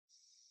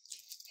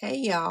Hey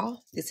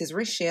y'all, this is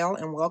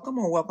Rachelle and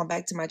welcome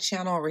back to my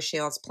channel,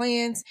 Rachelle's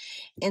Plans.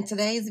 In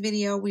today's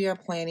video, we are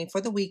planning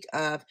for the week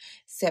of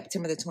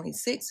September the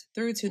 26th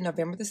through to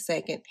November the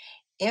 2nd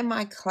in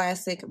my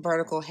classic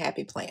vertical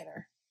happy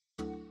planner.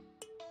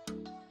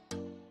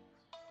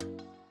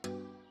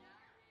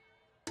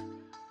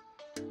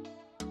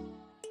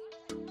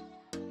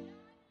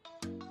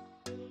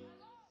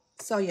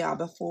 So y'all,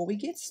 before we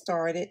get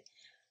started,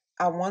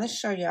 I want to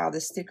show y'all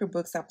the sticker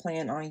books I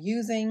plan on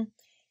using.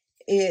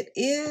 It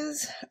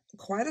is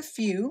quite a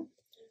few,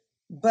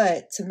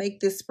 but to make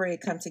this spread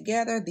come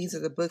together, these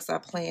are the books I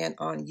plan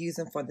on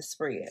using for the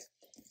spread.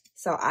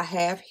 So I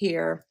have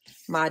here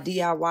my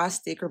DIY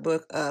sticker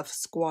book of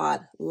Squad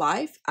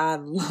Life. I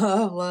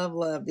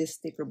love this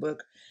sticker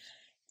book.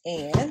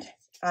 And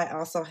I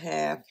also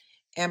have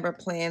Amber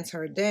Plans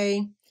Her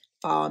Day,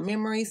 Fall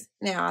Memories.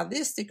 Now,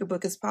 this sticker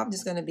book is probably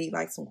just going to be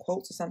like some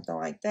quotes or something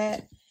like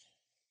that.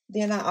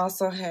 Then I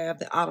also have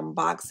the Autumn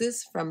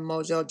Boxes from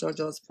Mojo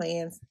JoJo's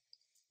Plans.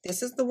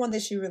 This is the one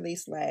that she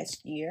released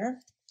last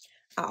year.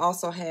 I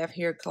also have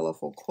here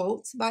Colorful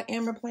Quotes by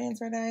Amber Plans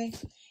Her Day.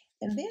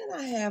 And then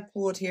I have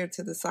pulled here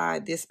to the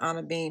side this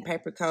Anna Bean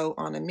Paper Co.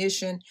 on a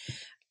Mission,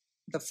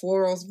 the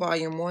Florals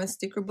Volume 1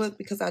 sticker book,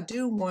 because I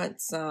do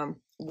want some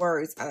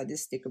words out of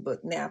this sticker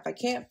book. Now, if I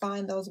can't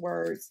find those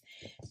words,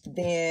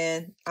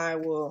 then I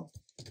will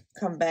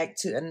come back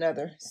to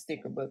another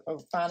sticker book or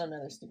find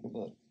another sticker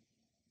book.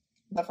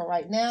 But for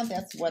right now,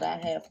 that's what I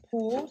have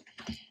pulled.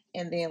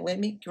 And then let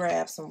me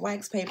grab some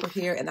wax paper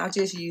here, and I'll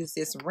just use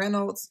this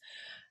Reynolds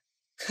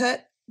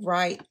Cut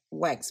Right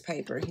wax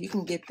paper. You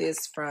can get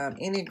this from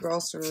any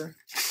grocery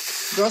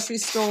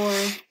store.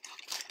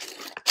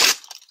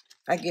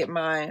 I've gotten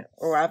mine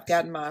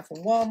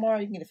from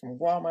Walmart. You can get it from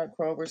Walmart,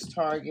 Kroger's,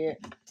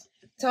 Target,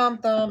 Tom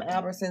Thumb,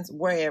 Albertsons,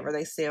 wherever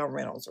they sell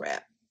Reynolds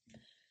wrap.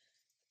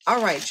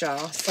 All right,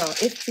 y'all. So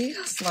it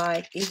feels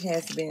like it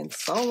has been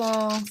so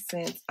long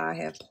since I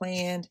have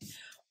planned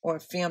or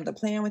filmed a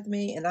plan with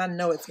me, and I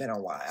know it's been a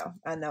while.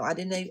 I know I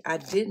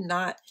did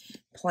not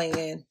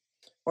plan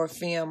or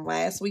film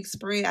last week's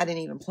spread. I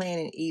didn't even plan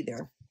it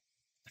either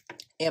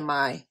in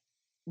my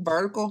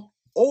vertical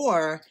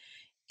or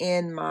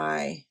in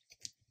my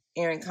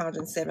Erin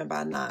Condren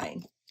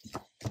 7x9.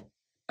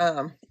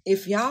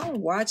 If y'all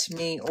watch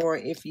me, or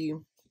if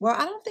you, well,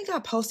 I don't think I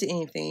posted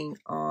anything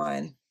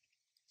on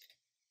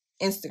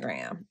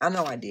Instagram. I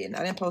know I didn't.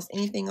 I didn't post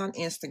anything on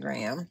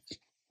Instagram.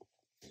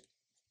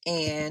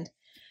 And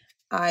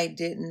I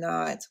did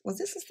not, was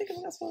this the sticker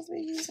that I'm supposed to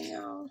be using,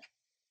 y'all?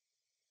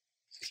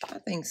 I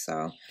think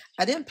so.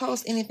 I didn't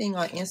post anything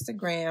on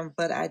Instagram,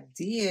 but I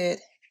did.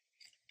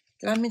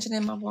 Did I mention it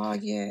in my vlog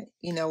yet?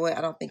 You know what?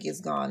 I don't think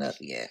it's gone up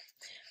yet.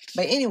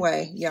 But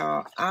anyway,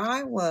 y'all,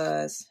 I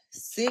was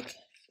sick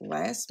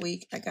last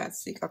week. I got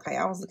sick. Okay,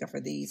 I was looking for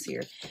these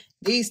here.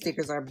 These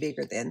stickers are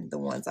bigger than the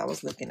ones I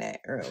was looking at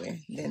earlier,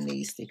 than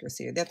these stickers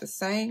here. They're the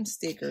same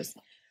stickers,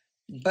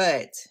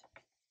 but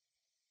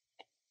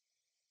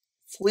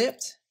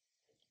flipped,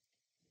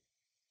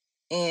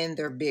 and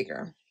they're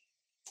bigger.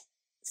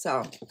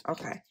 So,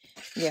 okay.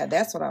 Yeah,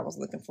 that's what I was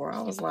looking for.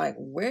 I was like,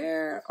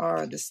 where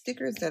are the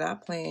stickers that I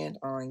planned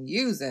on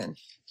using?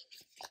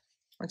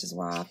 Which is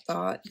why I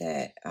thought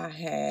that I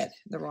had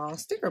the wrong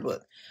sticker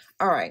book.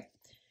 All right.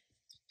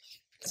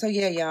 So,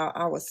 yeah, y'all,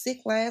 I was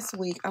sick last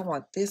week. I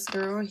want this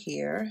girl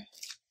here.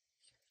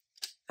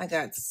 I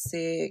got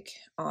sick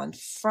on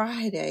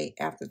Friday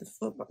after the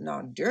football,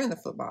 no, during the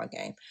football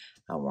game.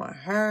 I want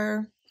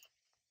her.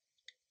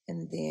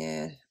 And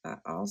then I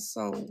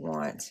also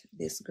want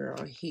this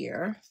girl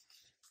here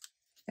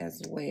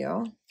as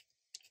well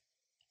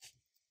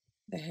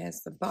that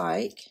has the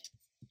bike.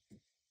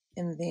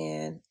 And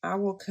then I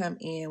will come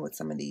in with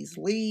some of these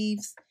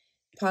leaves,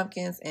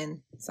 pumpkins,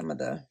 and some of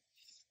the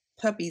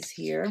puppies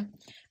here.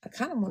 I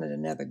kind of wanted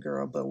another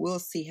girl, but we'll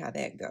see how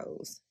that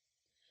goes.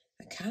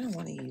 I kind of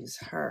want to use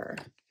her.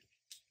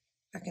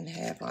 I can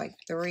have like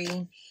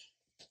 3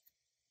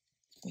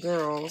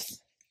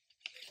 girls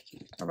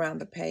around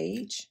the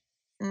page.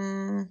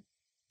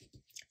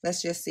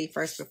 Let's just see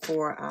first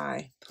before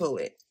I pull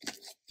it.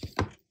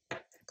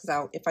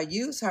 Because if I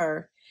use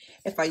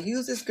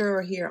this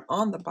girl here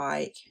on the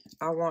bike,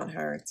 I want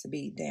her to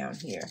be down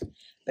here.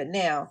 But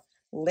now,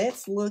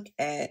 let's look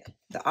at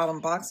the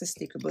Autumn Boxes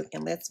sticker book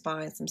and let's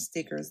find some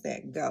stickers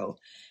that go.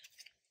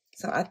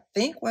 So I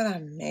think what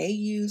I may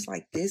use,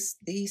 like these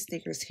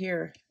stickers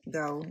here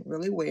go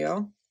really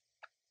well.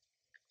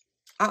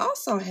 I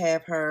also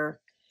have her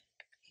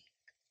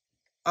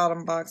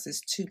Autumn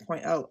Boxes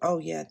 2.0. Oh,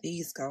 yeah,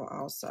 these go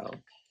also.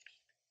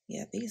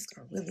 Yeah, these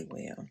go really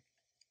well.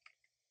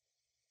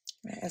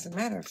 As a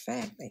matter of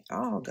fact, they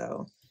all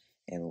go.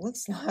 It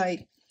looks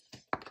like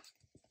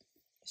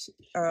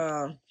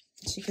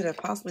she could have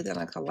possibly done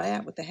a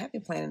collab with the Happy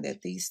Planner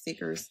that these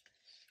stickers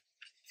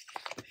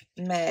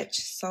match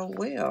so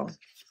well.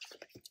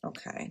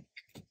 Okay.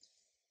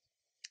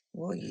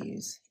 We'll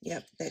use,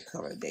 yep, that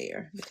color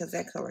there because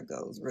that color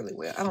goes really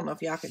well. I don't know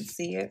if y'all can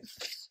see it.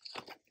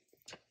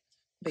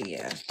 But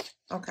yeah,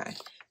 okay.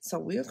 So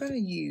we're going to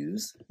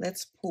use,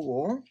 let's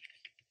pull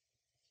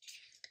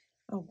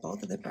Oh,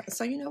 both of the,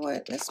 so you know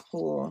what? Let's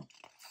pull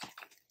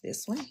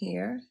this one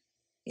here.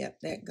 Yep,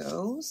 that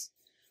goes.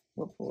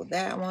 We'll pull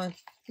that one.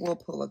 We'll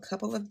pull a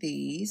couple of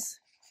these.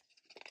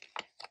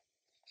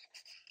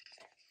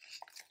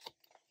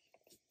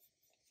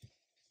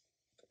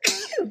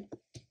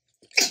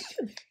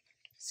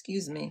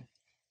 Excuse me.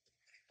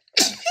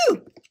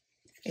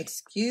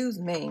 Excuse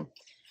me.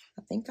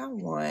 I think I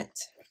want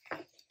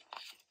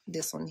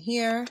this one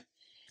here.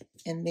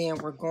 And then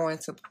we're going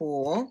to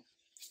pull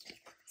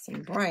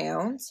some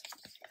browns.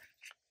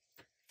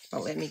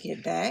 Oh, let me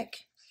get back.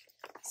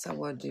 So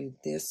we'll do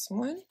this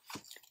one.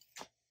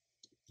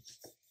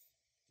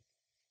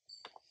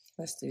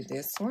 Let's do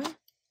this one.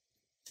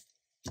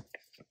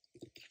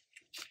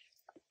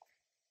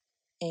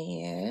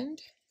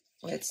 And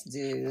let's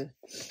do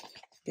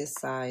this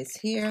size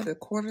here, the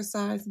quarter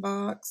size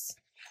box.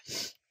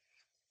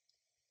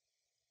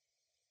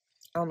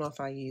 I don't know if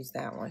I use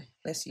that one.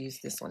 Let's use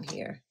this one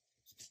here.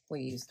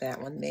 We'll use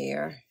that one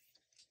there.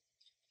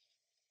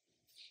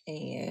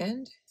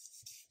 And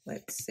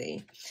let's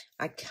see.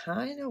 I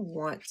kind of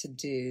want to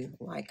do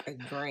like a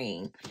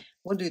green.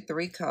 We'll do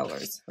 3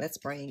 colors. Let's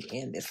bring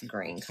in this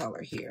green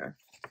color here.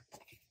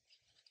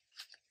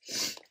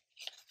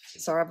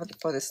 Sorry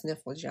for the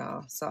sniffles,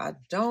 y'all. So I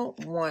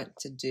don't want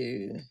to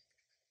do,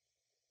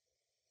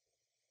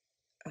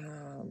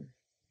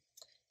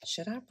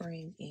 should I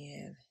bring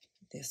in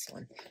this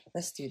one?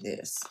 Let's do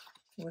this.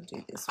 We'll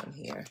do this one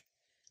here.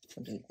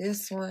 We'll do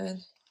this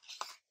one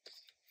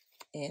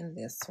and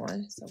this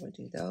one. So we'll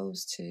do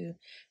those 2.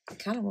 I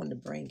kind of wanted to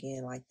bring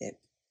in like that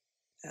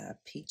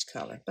peach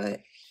color, but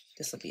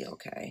this will be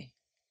okay.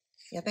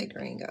 Yeah, that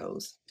green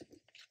goes.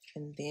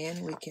 And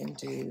then we can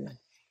do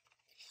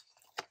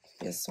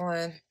this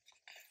one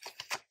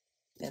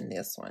and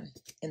this one.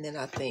 And then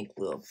I think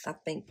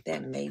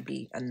that may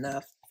be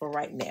enough for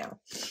right now.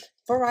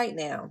 For right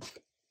now.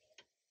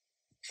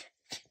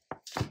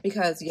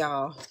 Because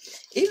y'all,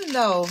 even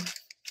though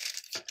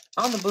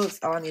on the books,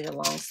 oh, I need a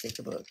long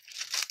sticker book.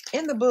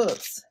 In the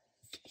books,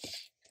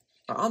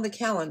 or on the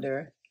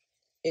calendar,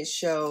 it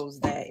shows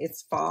that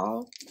it's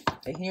fall.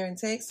 But here in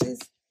Texas,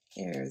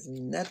 there's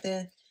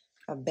nothing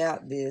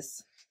about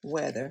this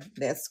weather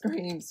that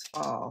screams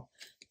fall.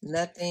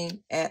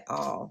 Nothing at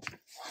all.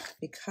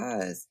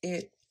 Because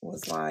it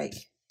was like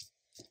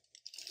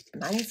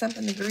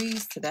 90-something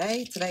degrees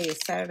today. Today is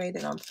Saturday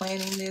that I'm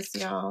planning this,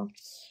 y'all.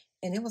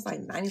 And it was like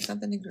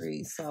 90-something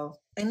degrees. So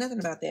ain't nothing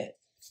about that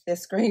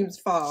screams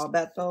fall,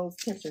 about those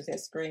temperatures that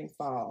scream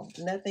fall.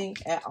 Nothing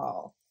at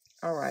all.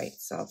 All right,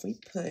 so if we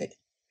put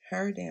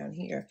her down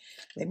here,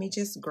 let me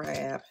just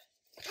grab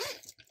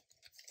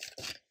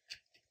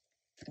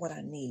what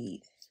I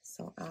need.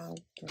 So I'll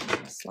bring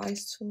my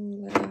slice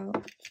tool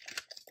out,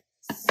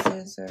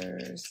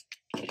 scissors,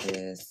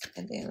 this,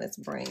 and then let's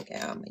bring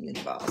out my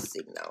Uni-ball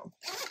Signo.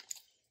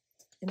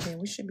 And then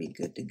we should be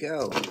good to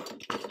go.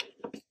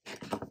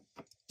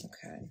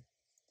 Okay.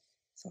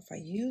 So if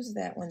I use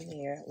that one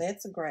there,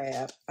 let's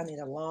grab, I need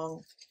a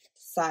long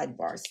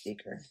sidebar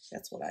sticker.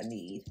 That's what I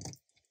need.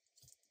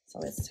 So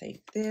let's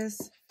take this.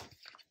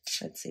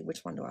 Let's see,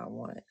 which one do I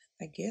want?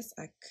 I guess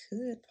I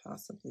could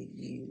possibly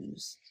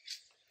use,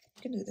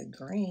 I can do the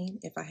green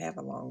if I have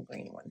a long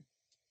green one.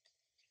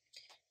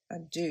 I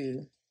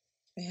do.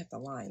 They have the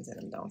lines in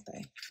them, don't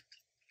they?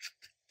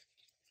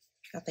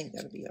 I think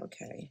that'll be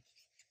okay.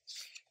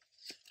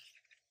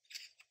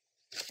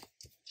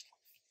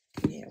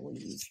 Yeah, we'll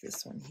use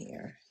this one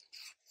here.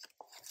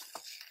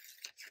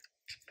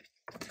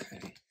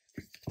 Okay.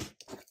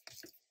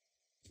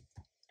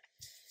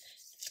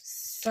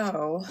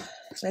 So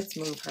let's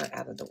move her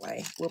out of the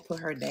way. We'll put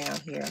her down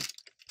here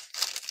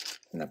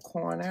in the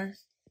corner.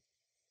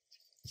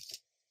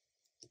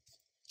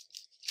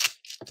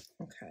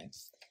 Okay.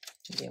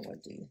 And then we'll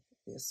do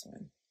this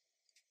one.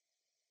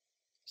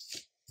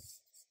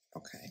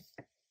 Okay.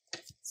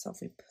 So if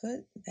we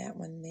put that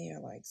one there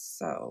like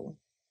so,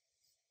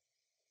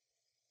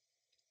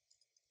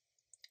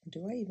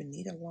 do I even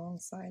need a long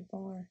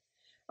sidebar?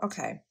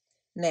 Okay.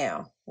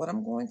 Now, what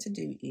I'm going to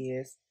do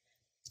is,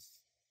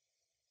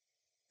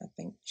 I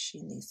think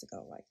she needs to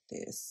go like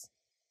this.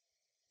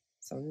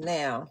 So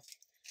now,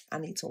 I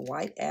need to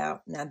white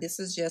out. Now, this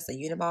is just a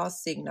Uni-ball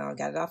Signo. I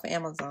got it off of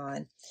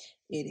Amazon.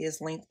 It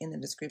is linked in the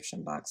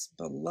description box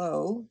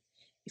below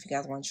if you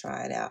guys want to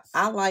try it out.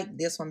 I like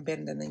this one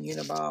better than the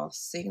Uni-ball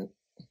Signo.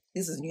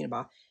 This is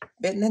Uni-ball.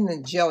 Better than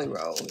the Jelly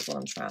Roll is what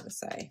I'm trying to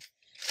say.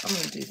 I'm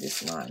going to do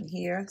this line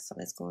here. So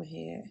let's go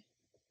ahead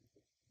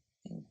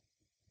and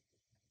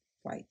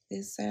white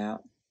this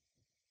out.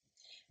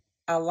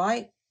 I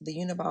like the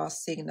Uni-ball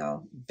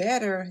Signo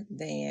better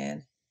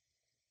than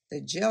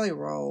the Jelly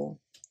Roll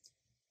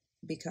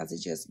because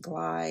it just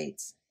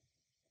glides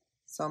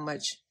so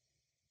much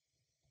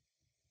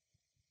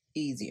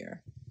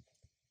easier.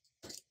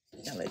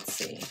 Now let's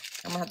see.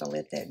 I'm going to have to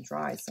let that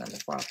dry some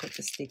before I put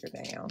the sticker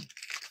down.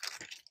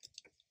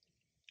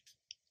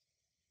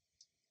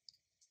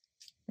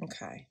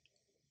 Okay.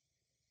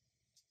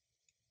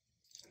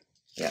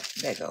 Yep,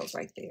 that goes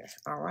right there.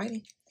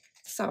 Alrighty.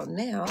 So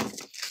now,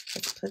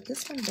 let's put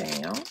this one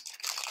down.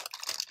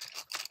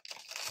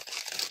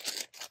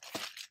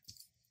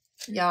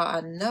 Y'all,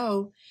 I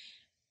know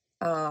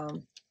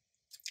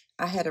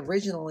I had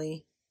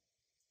originally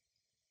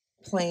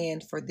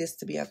planned for this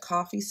to be a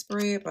coffee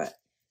spread, but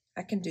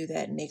I can do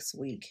that next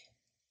week.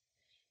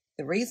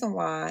 The reason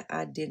why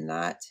I did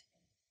not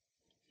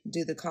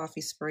do the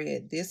coffee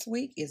spread this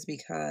week is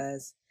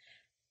because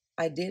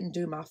I didn't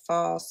do my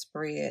fall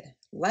spread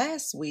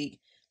last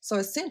week. So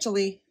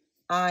essentially,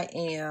 I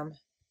am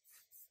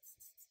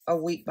a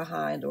week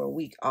behind or a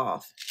week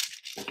off,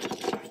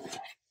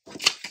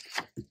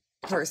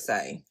 per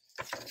se.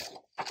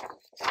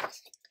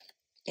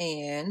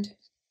 And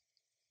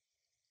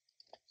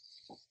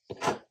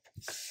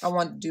I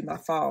wanted to do my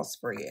fall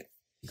spread.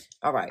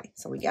 All right,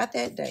 so we got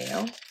that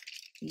down.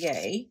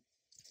 Yay.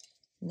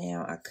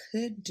 Now I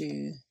could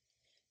do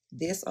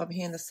this over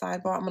here in the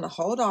sidebar. I'm going to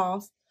hold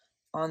off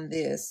on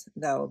this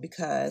though,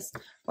 because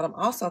what I'm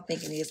also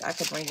thinking is I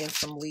could bring in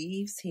some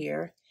leaves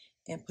here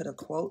and put a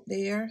quote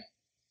there.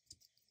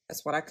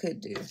 That's what I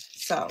could do.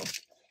 So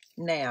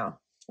now,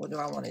 what do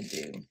I want to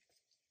do?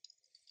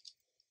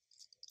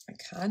 I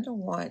kind of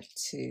want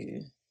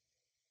to,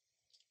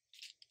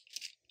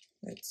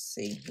 let's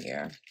see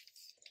here.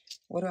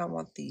 What do I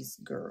want these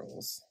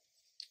girls?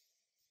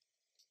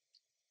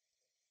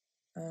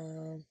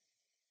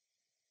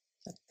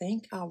 I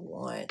think I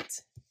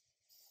want,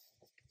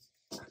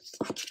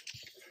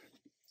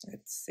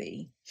 let's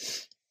see.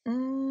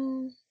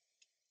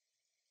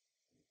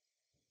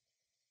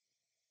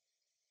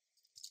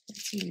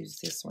 Let's use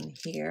this one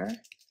here.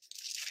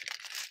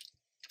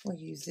 We'll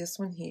use this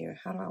one here.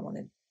 How do I want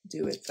to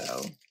do it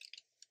though?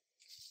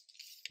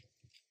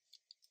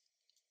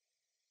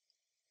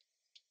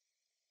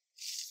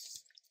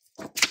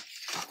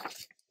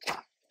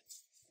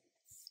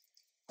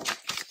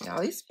 Now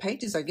these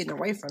pages are getting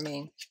away from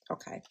me.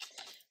 Okay,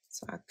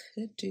 so I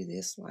could do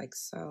this like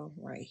so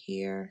right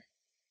here.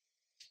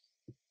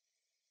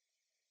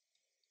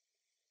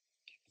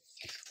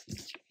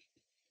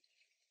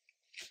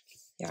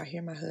 Y'all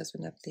hear my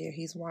husband up there.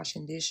 He's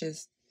washing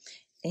dishes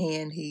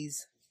and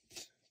he's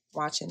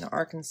watching the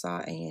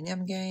Arkansas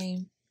A&M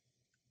game.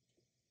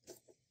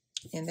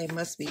 And they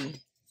must be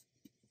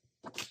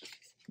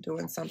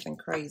doing something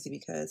crazy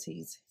because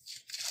he's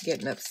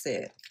getting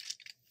upset.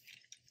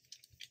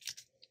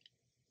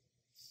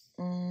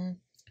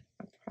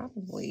 I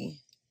probably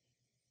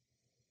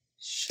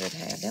should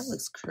have. That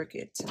looks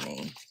crooked to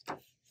me.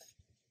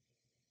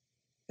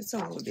 It's a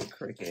little bit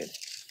crooked.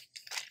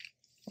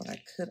 What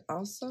I could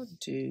also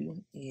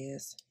do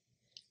is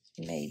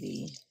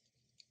maybe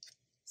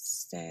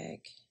stack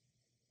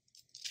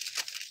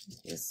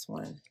this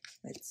one.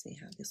 Let's see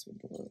how this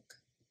would look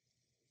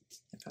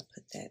if I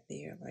put that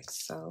there like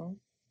so.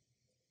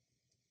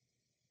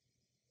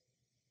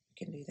 I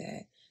can do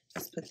that.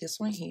 Let's put this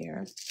one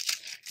here.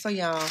 So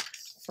y'all,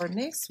 for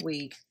next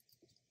week,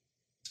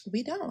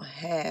 we don't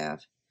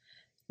have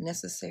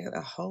necessarily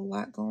a whole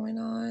lot going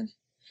on.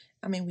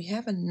 I mean, we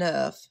have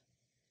enough.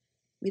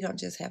 We don't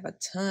just have a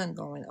ton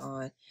going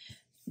on.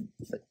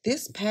 But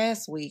this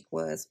past week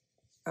was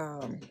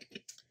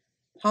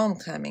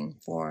homecoming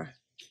for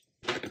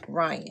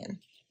Ryan,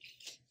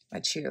 my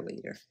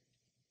cheerleader.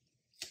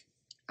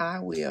 I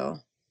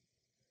will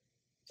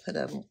put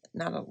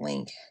not a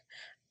link.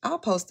 I'll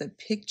post a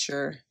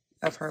picture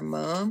of her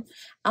mom.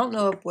 I don't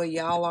know if where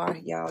y'all are,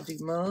 y'all do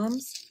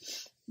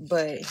moms,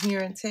 but here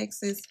in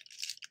Texas,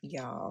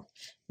 y'all,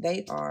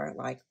 they are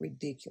like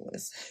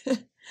ridiculous.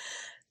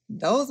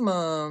 Those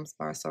moms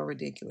are so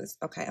ridiculous.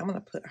 Okay, I'm going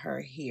to put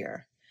her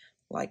here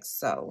like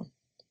so.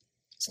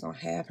 Just going to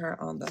have her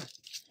on the,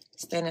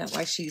 standing up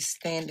like she's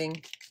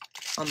standing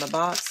on the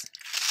box,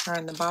 her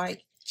and the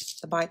bike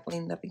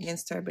leaning up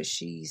against her, but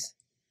she's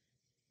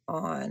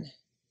on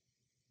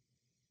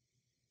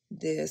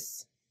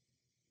this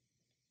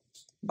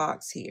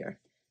box here.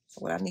 So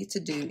what I need to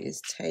do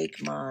is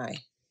take my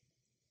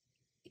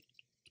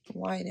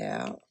white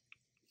out,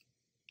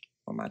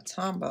 or my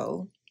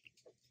Tombow,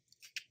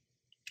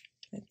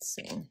 let's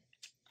see,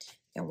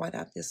 and white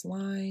out this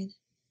line.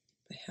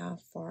 But how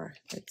far?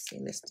 Let's see,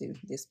 let's do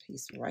this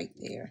piece right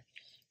there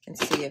and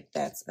see if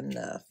that's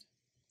enough,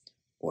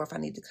 or if I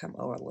need to come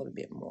over a little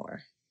bit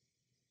more.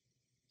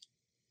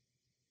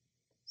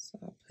 So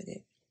I'll put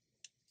it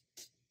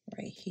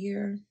right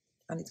here.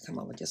 I need to come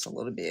over just a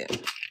little bit.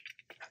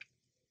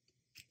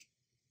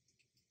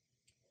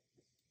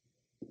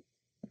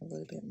 A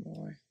little bit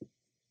more.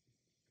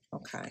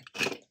 Okay.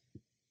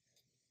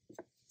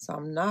 So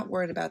I'm not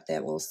worried about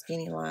that little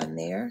skinny line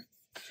there.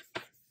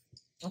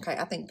 Okay,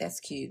 I think that's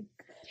cute.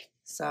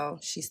 So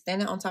she's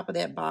standing on top of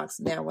that box.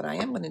 Now what I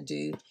am going to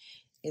do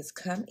is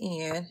come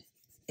in,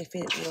 if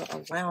it will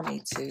allow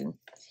me to,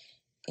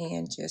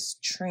 and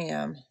just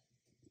trim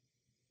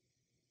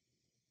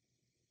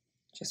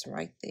just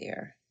right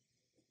there.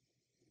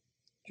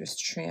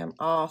 Just trim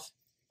off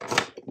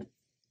the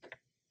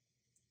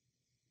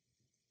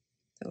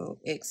little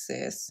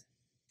excess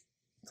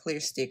clear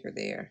sticker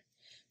there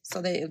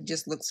so that it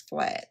just looks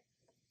flat.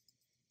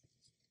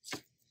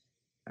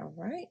 All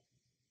right.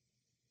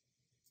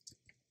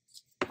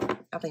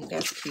 I think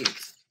that's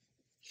cute.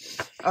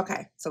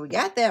 Okay, so we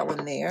got that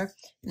one there.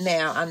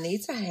 Now I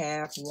need to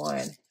have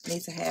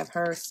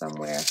her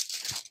somewhere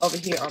over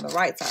here on the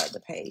right side of the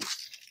page.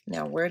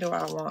 Now where do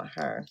I want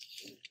her?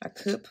 I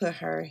could put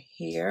her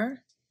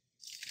here.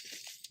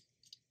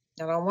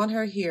 I don't want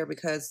her here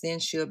because then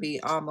she'll be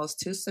almost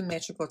too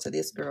symmetrical to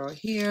this girl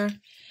here.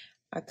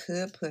 I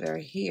could put her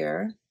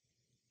here.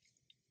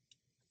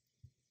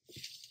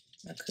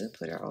 I could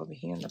put her over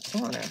here in the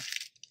corner.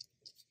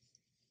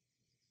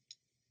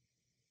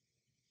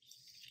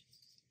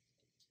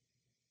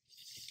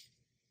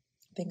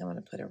 I think I'm going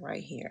to put her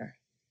right here.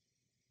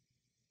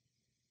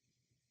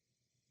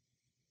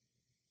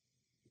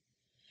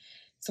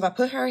 So if I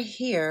put her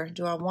here,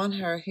 do I want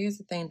her, here's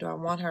the thing, do I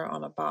want her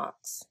on a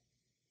box?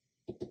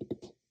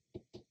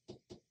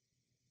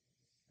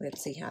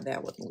 Let's see how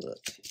that would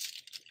look.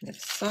 And if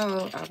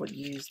so, I would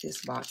use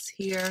this box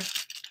here.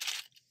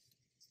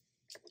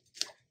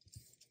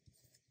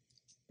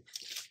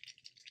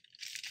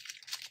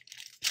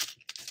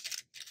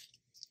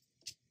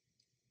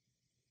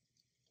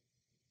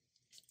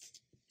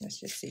 Let's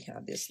just see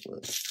how this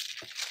looks.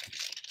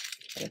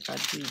 But if I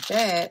do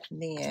that,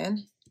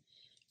 then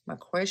my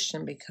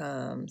question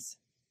becomes,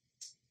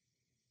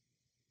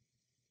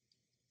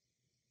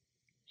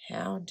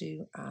 how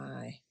do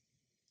I,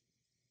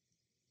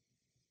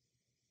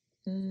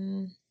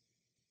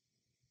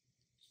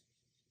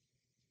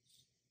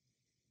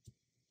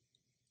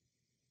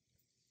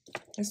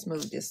 let's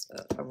move this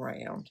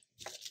around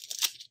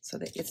so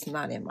that it's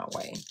not in my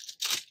way.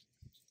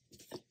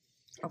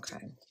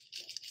 Okay.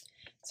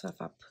 So if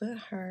I put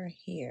her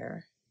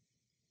here,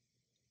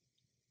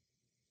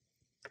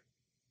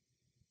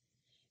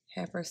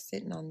 have her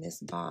sitting on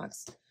this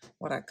box,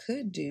 what I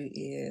could do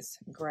is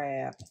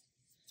grab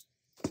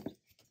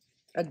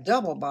a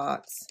double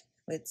box.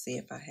 Let's see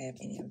if I have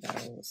any of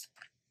those.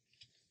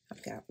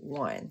 I've got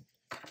one.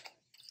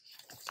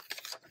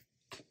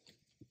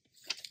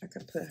 I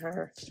could put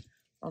her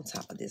on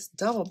top of this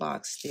double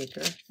box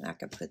sticker, and I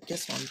could put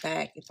this one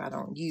back if I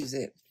don't use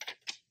it.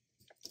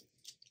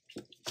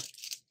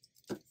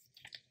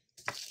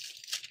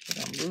 I'm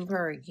gonna move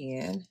her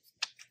again.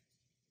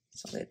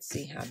 So let's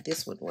see how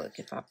this would look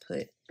if I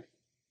put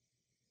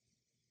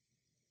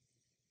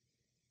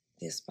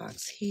this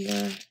box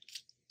here.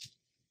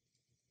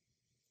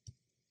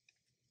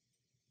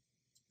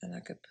 And I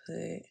could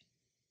put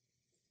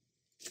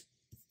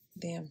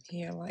them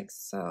here like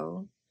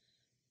so.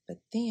 But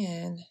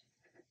then,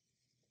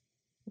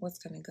 what's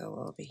going to go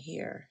over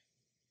here?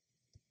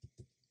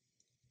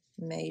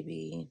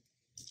 Maybe,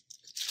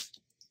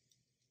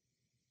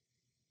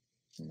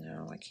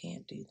 no, I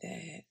can't do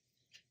that.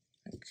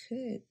 I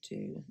could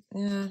do,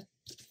 yeah,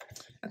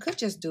 I could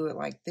just do it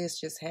like this,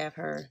 just have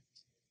her,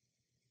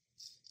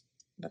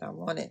 but I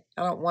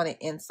don't want it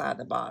inside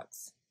the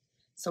box.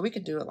 So we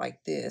could do it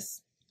like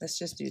this. Let's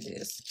just do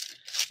this.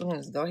 We're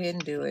going to go ahead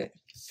and do it.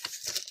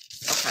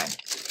 Okay.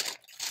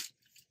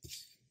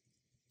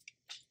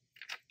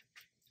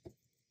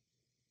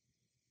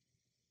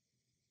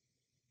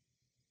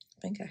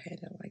 I think I had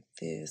it like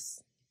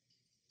this.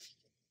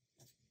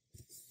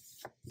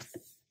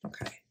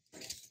 Okay.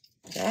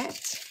 That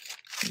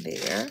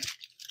there.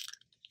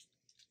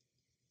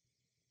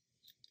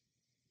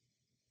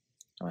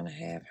 I'm going to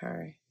have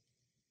her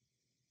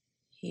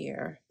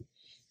here.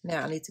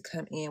 Now I need to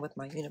come in with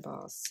my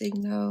Uni-ball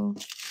Signo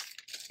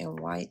and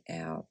white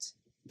out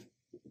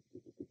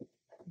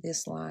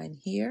this line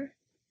here.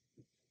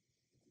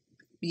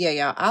 Yeah,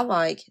 y'all, I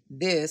like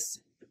this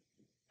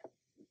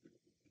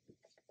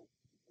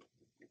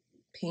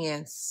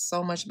pen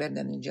so much better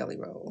than the Jelly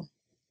Roll.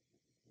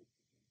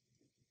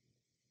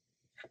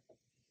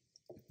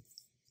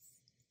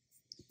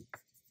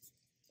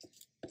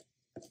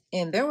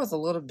 And there was a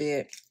little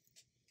bit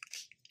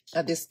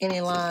of this skinny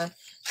line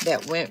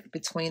that went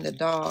between the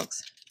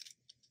dog's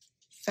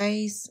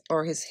face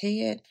or his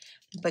head.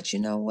 But you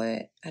know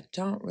what? I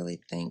don't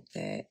really think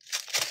that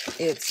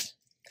it's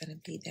going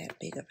to be that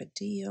big of a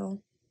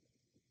deal.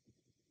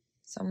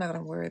 So I'm not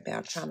going to worry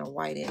about trying to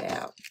white it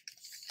out.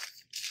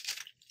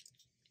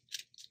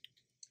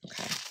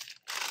 Okay.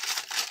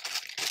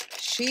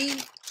 She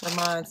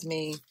reminds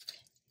me,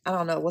 I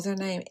don't know, what's her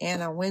name?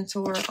 Anna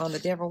Wintour on The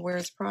Devil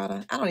Wears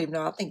Prada. I don't even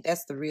know. I think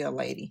that's the real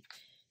lady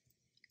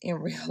in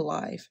real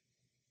life.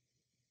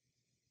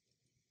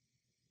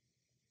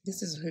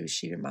 This is who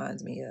she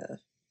reminds me of.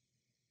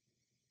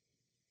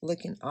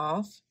 Looking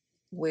off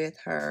with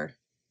her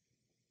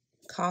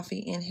coffee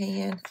in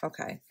hand.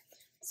 Okay,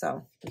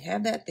 so we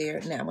have that there.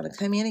 Now I'm going to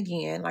come in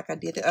again like I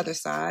did the other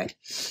side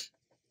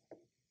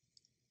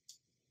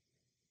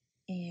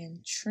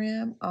and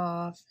trim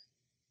off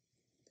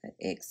the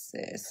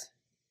excess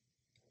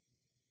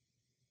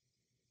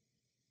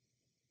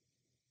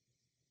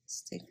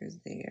stickers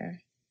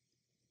there.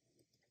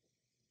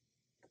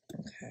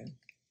 Okay.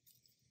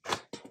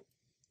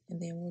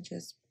 And then we'll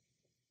just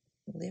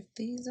lift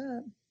these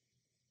up.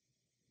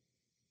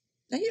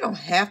 Now you don't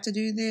have to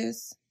do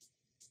this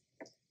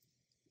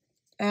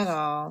at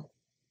all.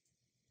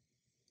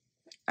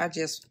 I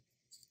just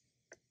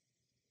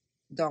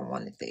don't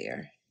want it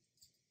there.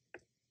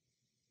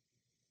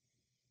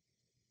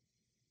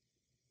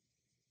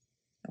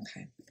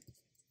 Okay.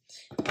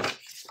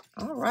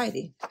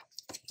 Alrighty.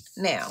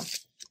 Now,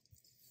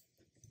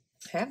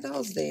 have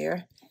those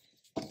there.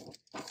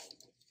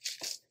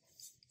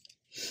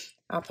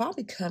 I'll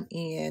probably come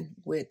in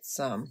with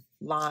some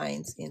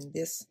lines in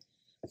this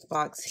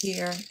box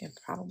here and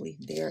probably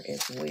there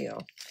as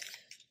well.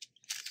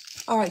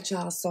 All right,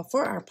 y'all. So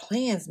for our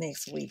plans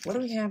next week, what do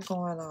we have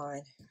going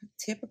on?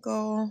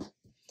 Typical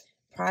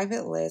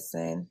private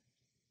lesson.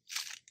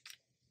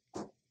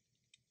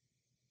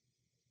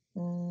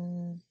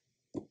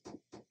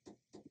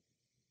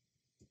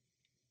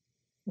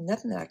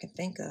 Nothing that I can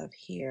think of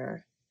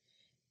here.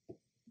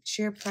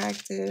 Cheer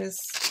practice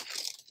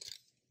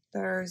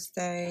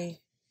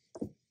Thursday.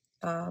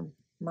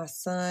 My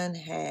son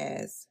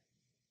has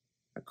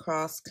a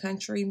cross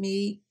country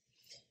meet.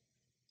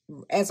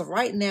 As of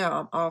right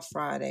now, I'm off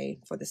Friday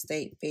for the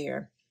state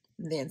fair.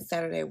 And then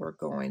Saturday, we're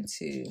going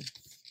to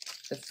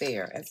the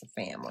fair as a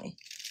family.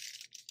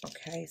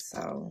 Okay,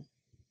 so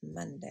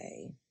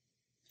Monday.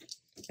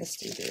 Let's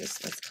do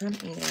this. Let's come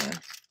in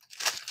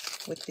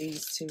with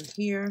these two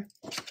here.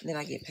 And then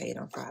I get paid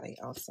on Friday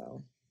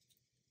also.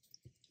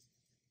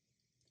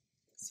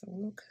 So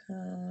we'll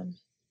come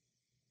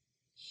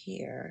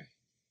here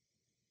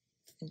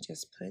and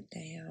just put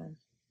down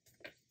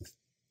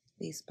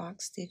these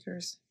box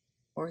stickers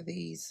or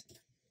these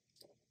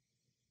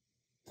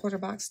quarter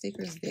box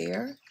stickers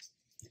there.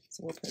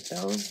 So we'll put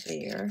those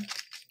there.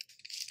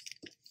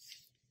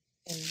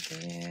 And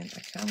then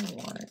I kind of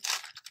want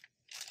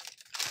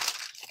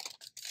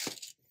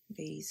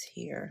these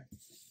here.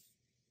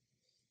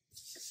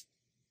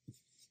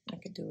 I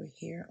could do it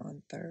here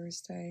on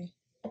Thursday.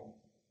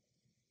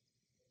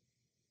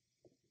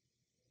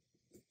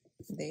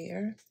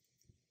 There.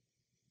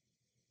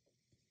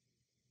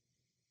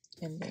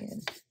 And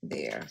then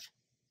there.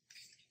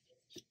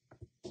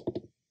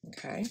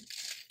 Okay.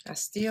 I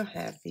still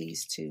have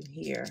these two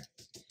here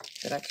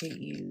that I could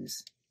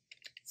use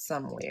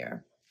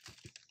somewhere.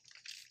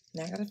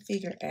 Now I gotta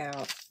figure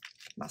out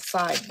my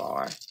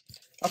sidebar.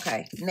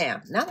 Okay,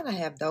 now that I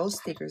have those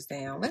stickers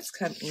down, let's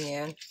come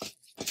in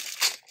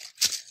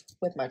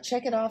with my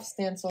Check It Off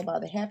stencil by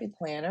the Happy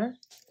Planner.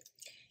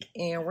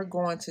 And we're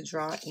going to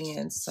draw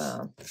in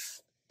some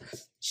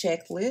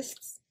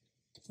checklists.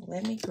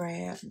 Let me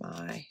grab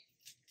my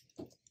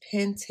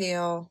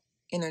Pentel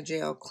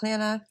Energel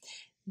Cleaner.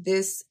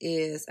 This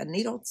is a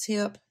needle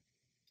tip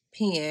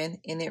pen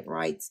and it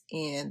writes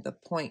in the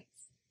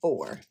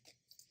 0.4.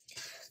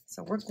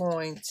 So we're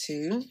going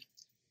to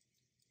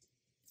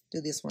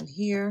do this one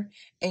here.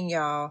 And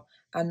y'all,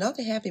 I know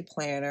the Happy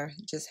Planner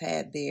just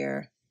had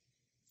their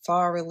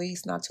fall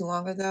release not too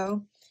long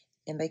ago.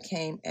 And they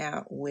came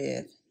out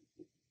with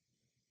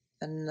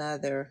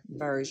another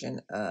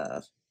version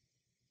of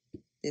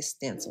this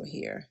stencil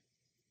here.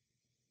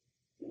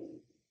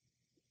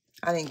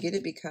 I didn't get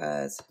it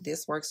because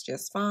this works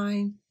just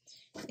fine.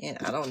 And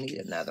I don't need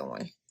another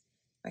one.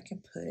 I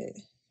can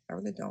put, I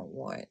really don't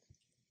want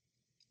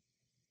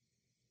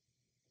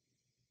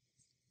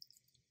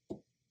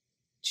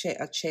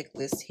a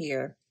checklist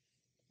here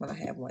when I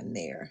have one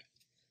there.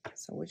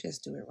 So we'll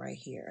just do it right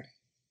here.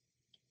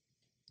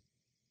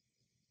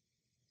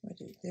 We'll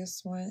do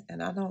this one,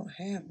 and I don't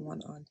have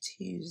one on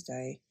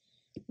Tuesday,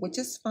 which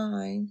is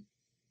fine.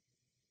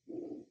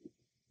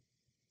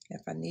 If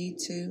I need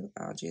to,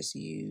 I'll just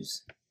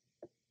use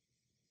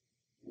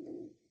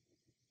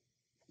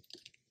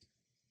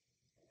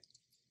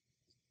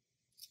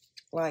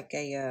like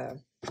a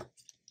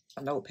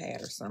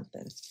notepad or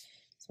something.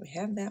 So we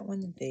have that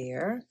one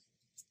there.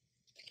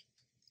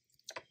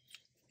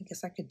 I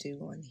guess I could do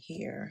one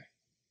here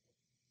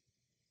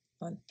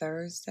on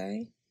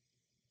Thursday.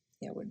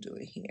 Yeah, we'll do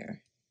it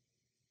here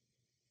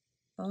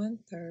on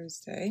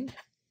Thursday.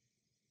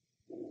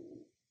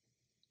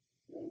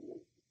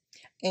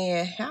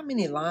 And how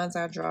many lines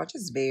I draw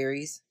just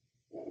varies.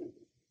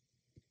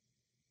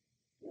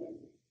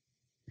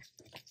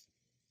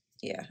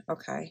 Yeah,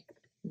 okay.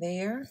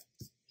 There.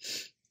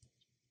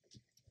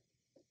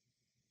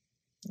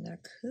 And I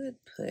could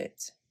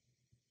put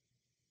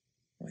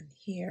one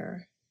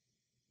here.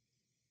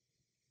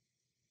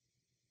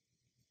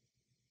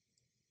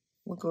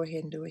 We'll go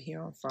ahead and do it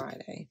here on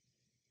Friday.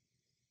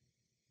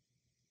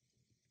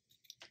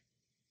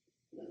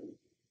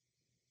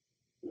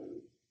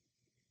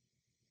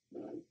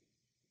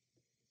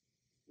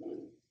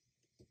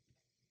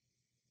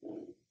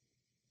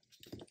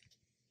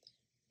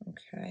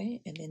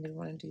 Okay, and then we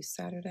want to do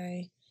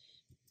Saturday.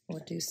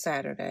 We'll do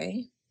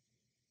Saturday.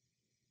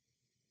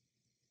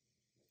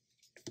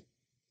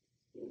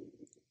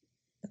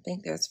 I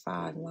think there's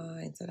 5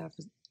 lines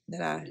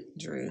that I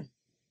drew.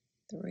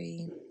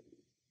 3,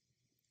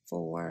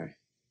 4,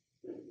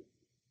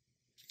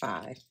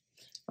 5.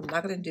 I'm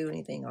not going to do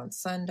anything on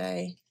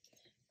Sunday.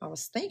 I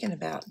was thinking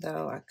about,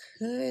 though, I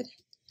could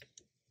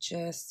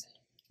just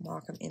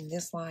mark them in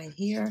this line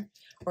here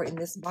or in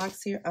this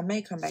box here. I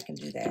may come back and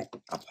do that.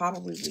 I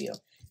probably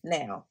will.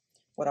 Now,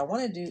 what I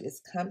want to do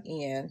is come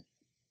in,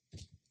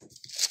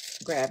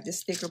 grab this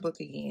sticker book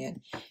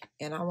again,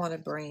 and I want to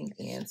bring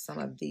in some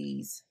of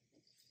these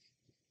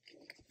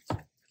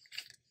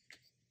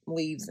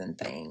leaves and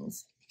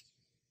things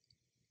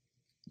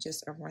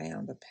just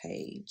around the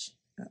page.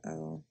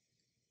 Uh-oh.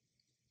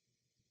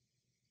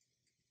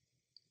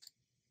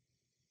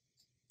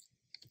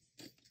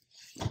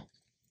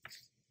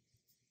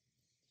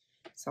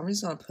 So I'm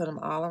just going to put them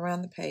all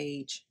around the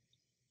page.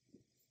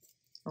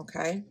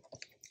 Okay.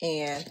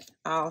 And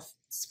I'll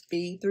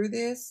speed through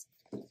this,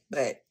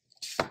 but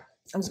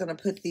I'm just going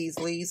to put these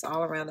leaves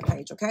all around the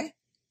page. Okay.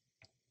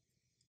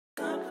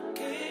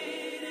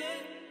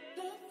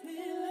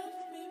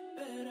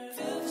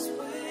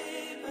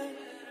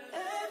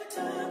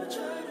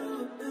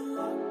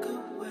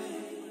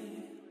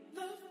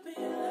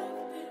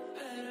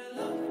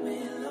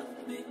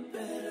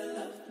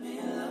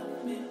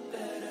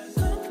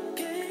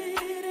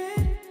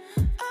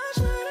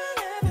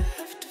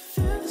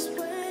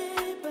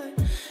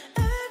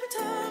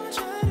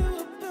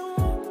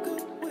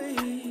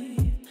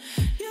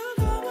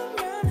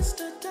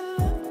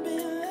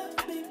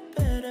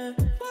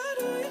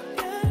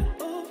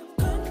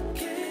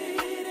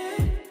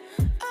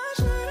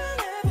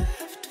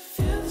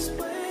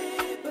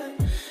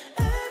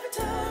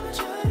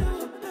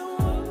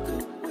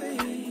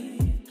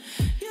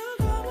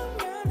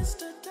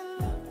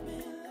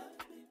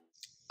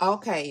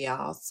 Okay,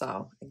 y'all,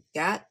 so I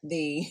got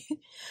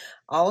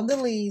all of the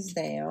leaves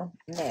down.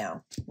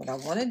 Now, what I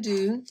want to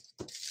do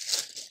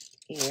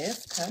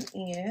is come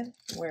in,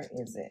 where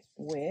is it?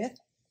 With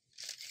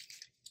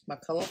my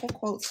Colorful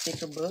Quote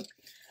sticker book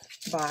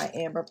by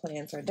Amber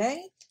Plans Her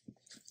Day,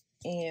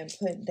 and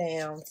put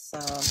down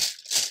some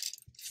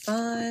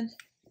fun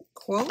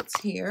quotes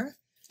here.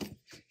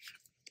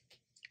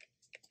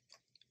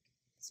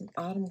 Some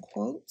autumn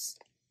quotes.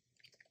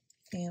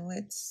 And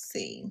let's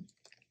see.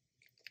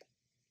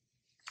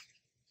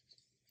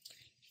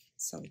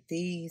 So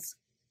these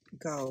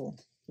go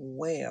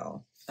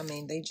well. I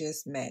mean, they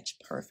just match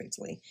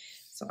perfectly.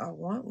 So I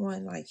want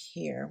one like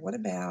here. What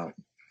about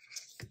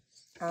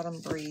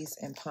Autumn Breeze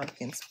and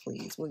Pumpkins,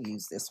 Please? We'll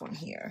use this one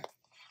here.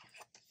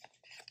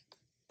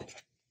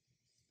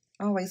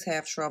 I always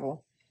have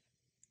trouble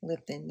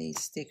lifting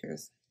these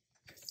stickers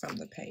from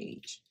the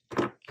page.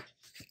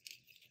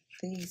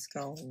 These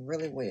go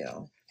really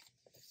well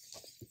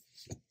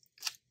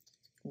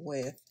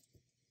with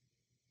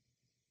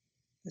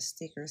the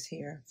stickers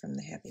here from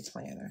the Happy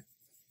Planner.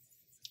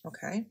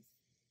 Okay,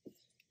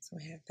 so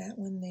we have that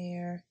one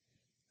there.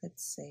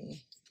 Let's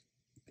see.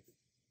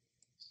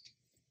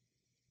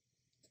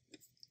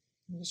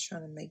 I'm just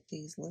trying to make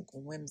these look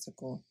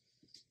whimsical,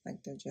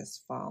 like they're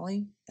just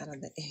falling out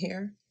of the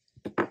air.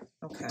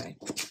 Okay,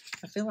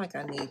 I feel like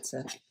I need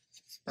to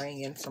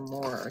bring in some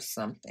more or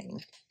something.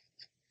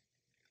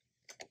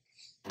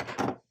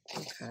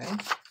 Okay,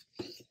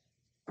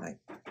 like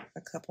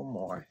a couple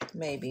more,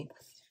 maybe.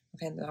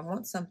 Okay, then I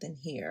want something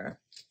here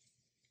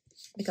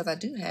because I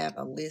do have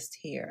a list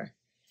here,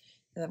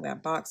 and I've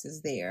got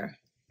boxes there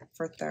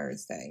for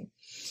Thursday.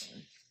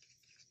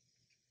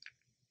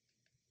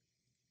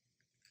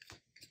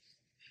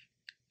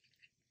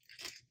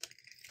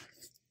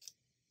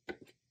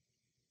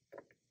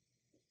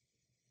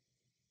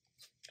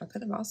 I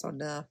could have also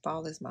done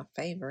Fall is My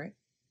Favorite.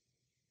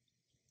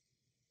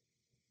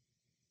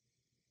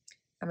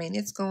 I mean,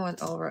 it's going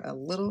over a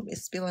little,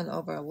 it's spilling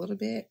over a little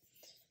bit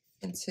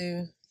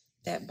into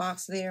that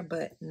box there,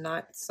 but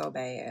not so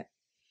bad.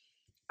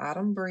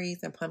 Autumn Breeze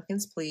and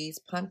Pumpkins, Please.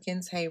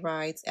 Pumpkins, Hay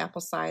Rides,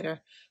 Apple Cider,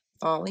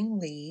 Falling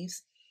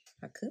Leaves.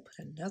 I could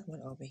put another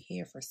one over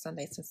here for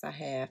Sunday since I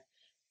have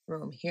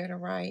room here to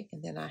write,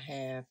 and then I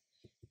have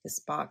this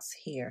box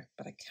here,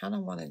 but I kind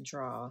of want to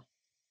draw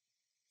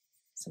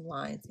some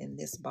lines in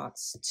this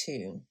box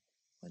too.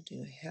 We'll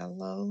do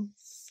Hello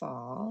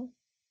Fall.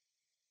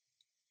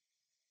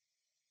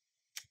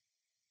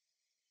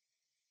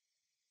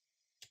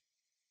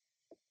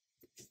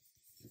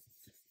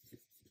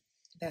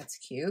 That's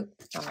cute.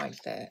 I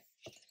like that.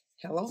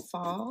 Hello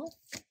Fall.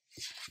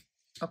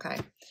 Okay,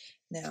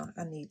 now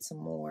I need some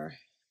more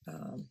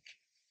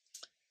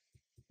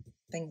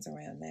things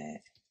around that.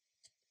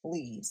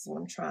 Leaves.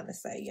 What I'm trying to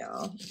say,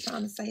 y'all. I'm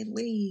trying to say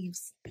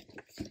leaves.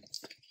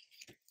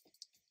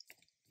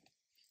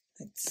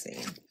 Let's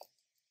see.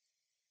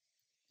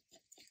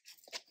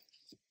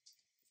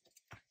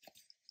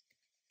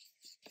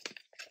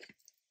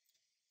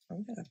 Oh,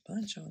 we got a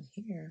bunch on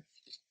here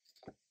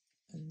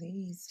on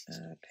these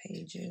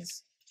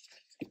pages.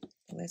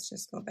 Let's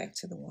just go back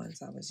to the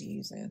ones I was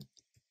using.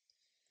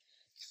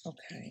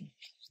 Okay.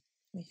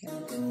 We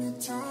have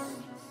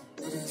time.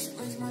 It is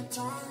waste my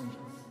time.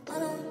 I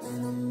don't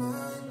think I'm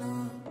mine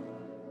now.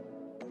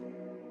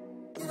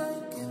 You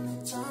don't give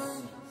me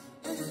time.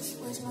 It is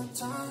waste my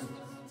time.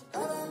 I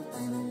don't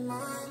think I'm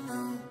mine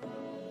now.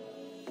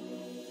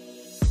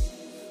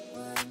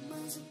 What am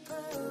I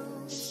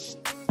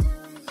supposed to be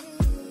doing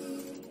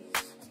here? I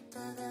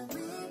thought that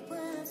we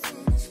were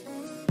finished,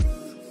 baby.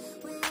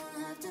 We don't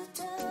have to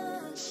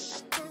touch.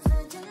 I can't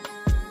let you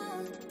know.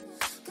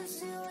 'Cause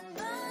you and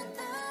I,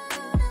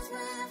 that's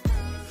where I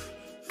think.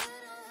 You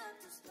don't have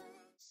to stay.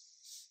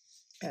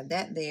 Add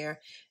that there.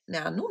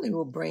 Now, I normally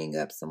will bring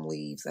up some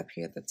leaves up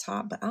here at the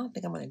top, but I don't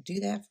think I'm going to do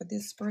that for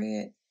this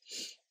spread.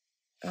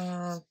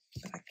 But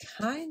I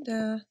kind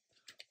of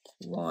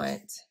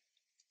want,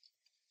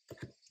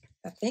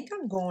 I think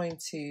I'm going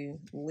to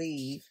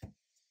leave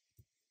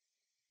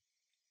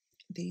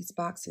these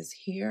boxes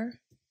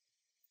here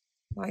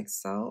like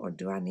so, or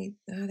do I need,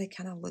 they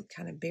kind of look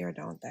kind of bare,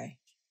 don't they?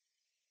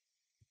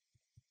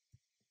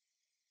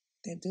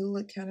 They do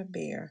look kind of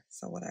bare.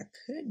 So what I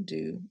could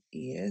do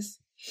is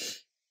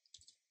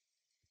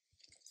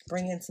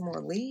bring in some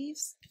more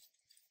leaves.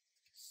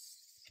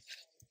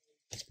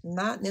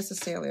 Not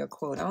necessarily a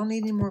quote. I don't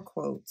need any more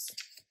quotes.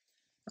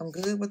 I'm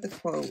good with the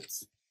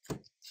quotes. I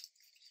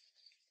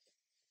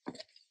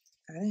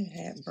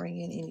didn't bring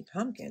in any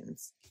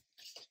pumpkins.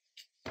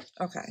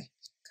 Okay,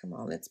 come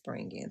on, let's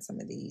bring in some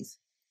of these,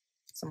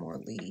 some more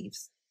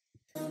leaves.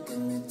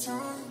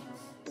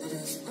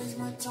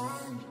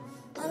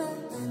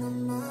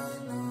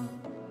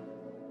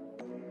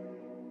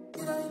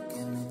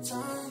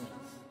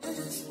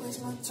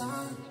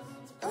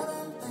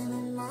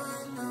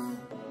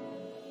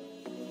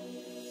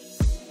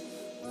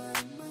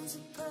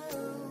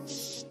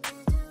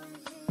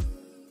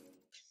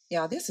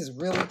 Yeah, this is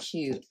really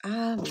cute.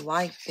 I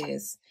like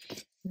this.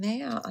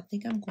 Now, I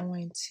think I'm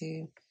going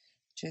to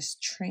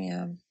just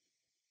trim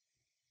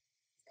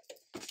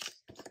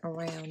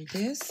around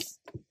this.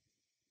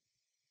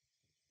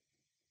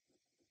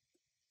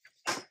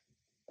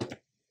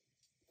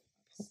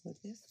 With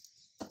this.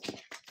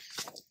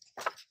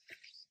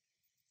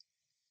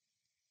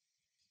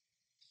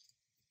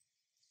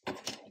 I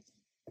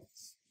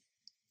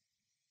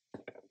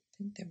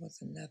think there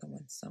was another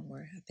one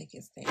somewhere. I think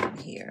it's down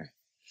here.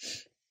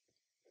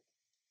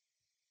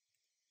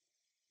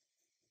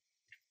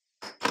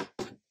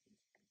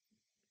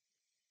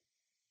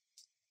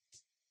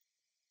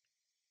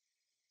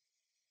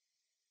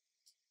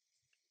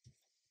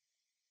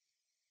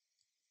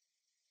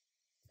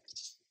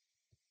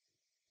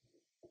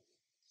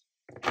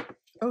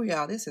 Oh,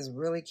 y'all, this is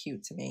really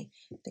cute to me.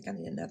 I think I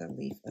need another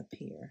leaf up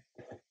here.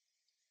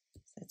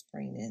 Let's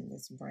bring in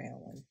this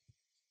brown one.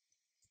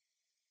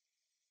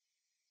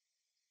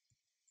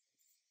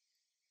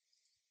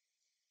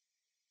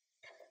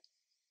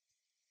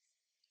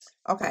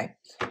 Okay,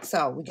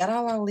 so we got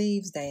all our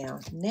leaves down.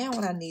 Now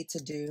what I need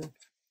to do,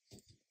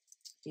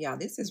 yeah,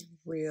 this is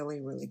really,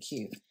 really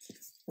cute.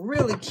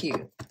 Really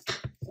cute.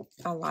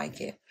 I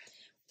like it.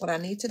 What I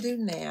need to do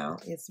now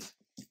is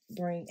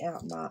bring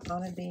out my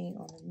On a Being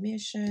on a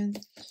Mission.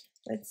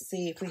 Let's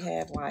see if we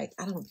have like,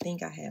 I don't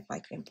think I have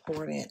like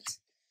important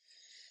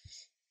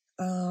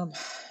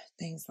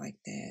things like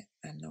that.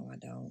 I know I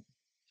don't.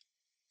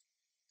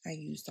 I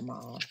used them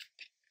all.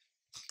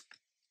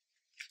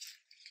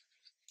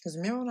 Because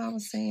remember what I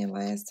was saying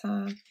last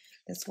time?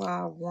 That's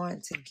why I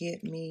want to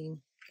get me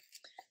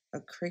a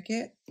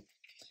Cricut,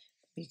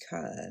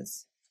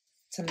 because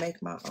to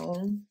make my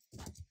own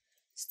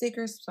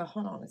stickers. So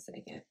hold on a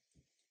second.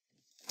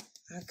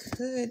 I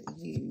could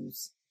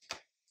use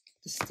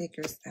the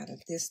stickers out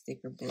of this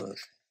sticker book.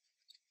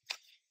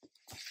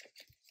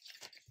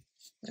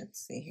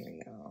 Let's see here,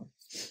 y'all.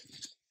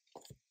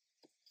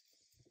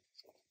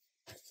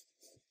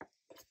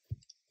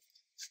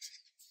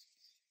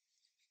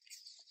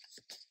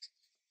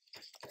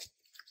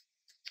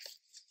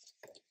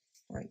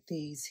 Like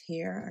these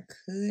here, I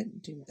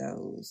could do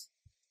those.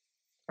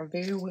 I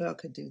very well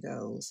could do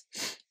those.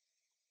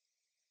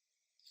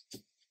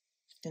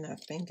 And I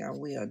think I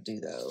will do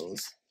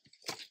those.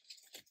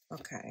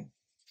 Okay.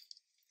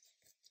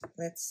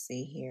 Let's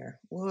see here.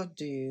 We'll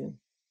do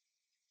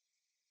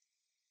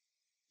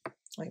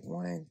like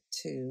 1,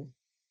 2,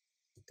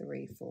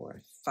 3,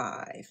 4,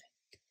 5.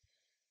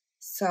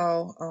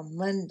 So on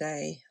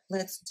Monday,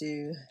 let's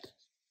do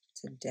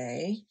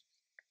today.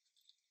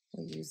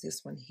 We'll use this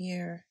one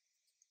here.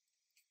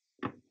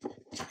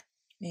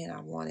 Man,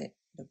 I wanted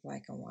the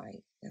black and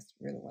white. That's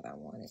really what I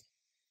wanted.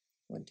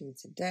 We'll do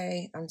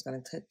today. I'm just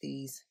going to cut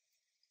these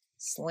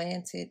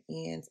slanted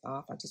ends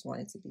off. I just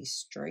want it to be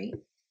straight.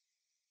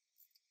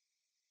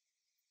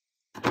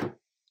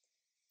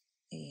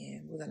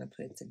 And we're going to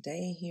put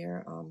today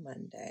here on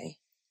Monday.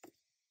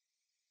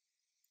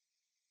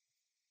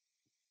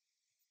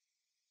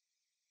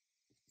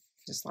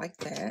 Just like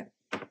that.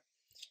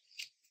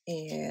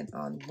 And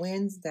on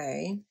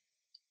Wednesday,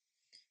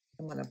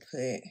 I'm going to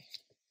put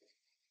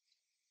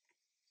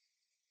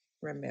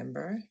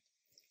remember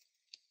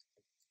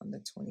on the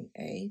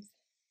 28th.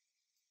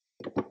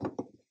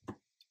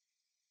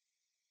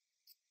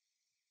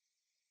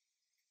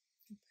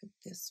 Put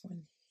this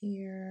one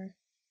here,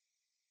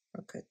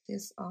 or cut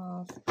this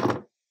off,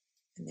 and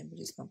then we're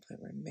just going to put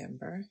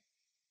remember.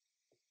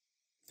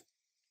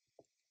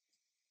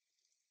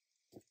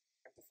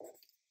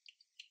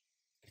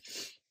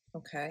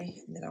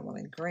 Okay, and then I want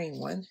a green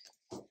one.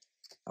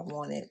 I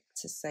want it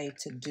to say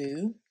to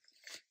do.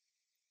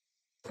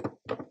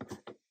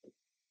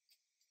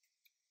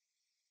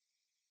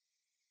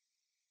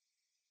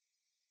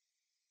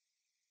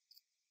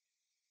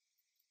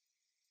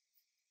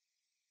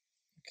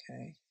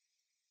 Okay.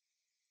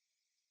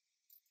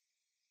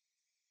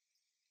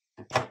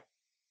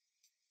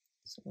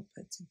 So we'll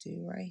put to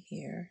do right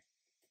here.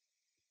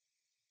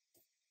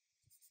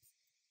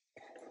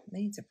 I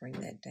need to bring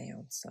that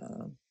down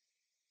some.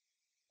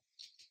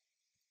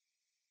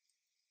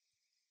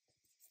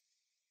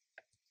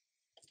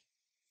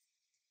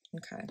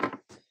 Okay,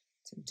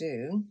 to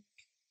do.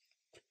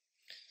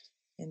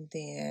 And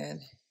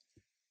then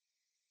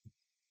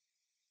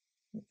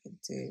we could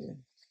do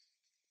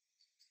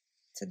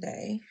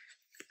today.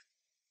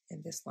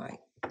 And this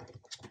like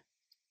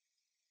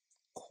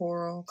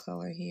coral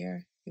color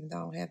here, even though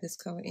I don't have this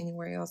color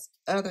anywhere else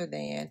other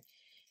than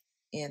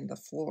in the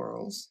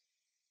florals.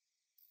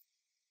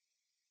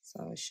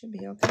 So it should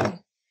be okay.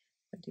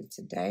 I'll do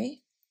today.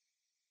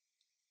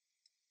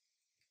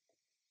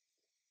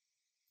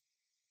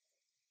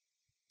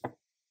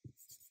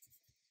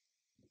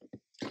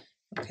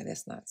 Okay,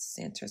 that's not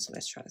centered, so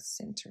let's try to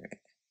center it.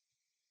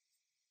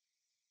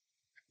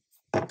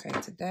 Okay,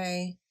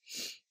 today,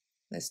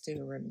 let's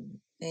do,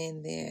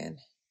 and then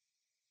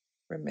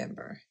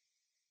remember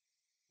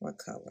what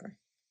color.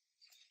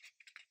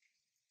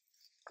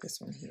 This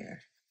one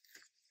here.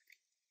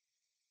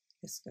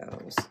 This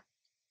goes.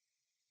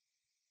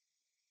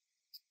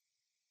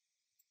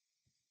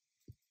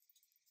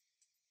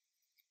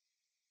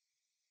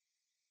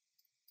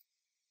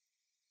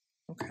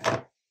 Okay,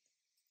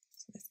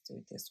 so let's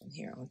do this one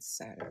here on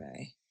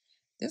Saturday.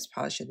 This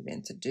probably should have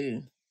been to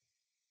do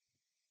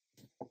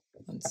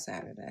on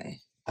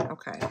Saturday.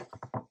 Okay.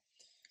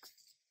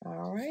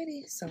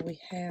 Alrighty, so we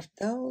have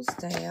those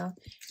down.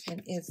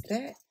 And is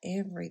that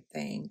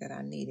everything that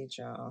I needed,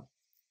 y'all?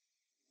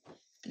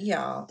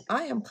 Y'all,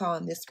 I am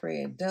calling this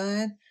spread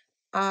done.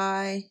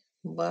 I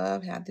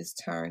love how this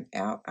turned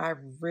out. I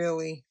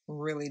really,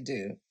 really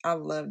do. I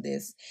love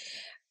this.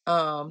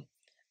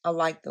 I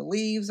like the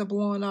leaves are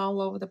blowing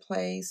all over the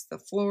place, the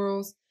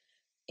florals,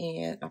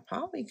 and I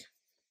probably,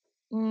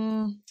 I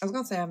was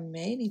going to say I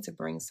may need to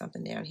bring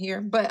something down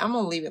here, but I'm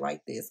going to leave it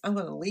like this. I'm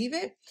going to leave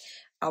it.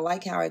 I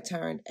like how it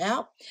turned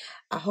out.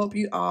 I hope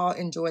you all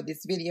enjoyed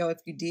this video. If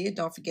you did,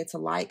 don't forget to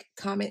like,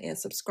 comment, and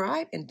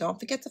subscribe. And don't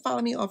forget to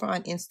follow me over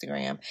on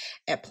Instagram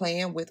at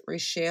Playing with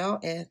Rachelle.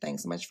 And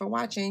thanks so much for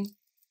watching.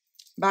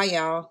 Bye,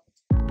 y'all.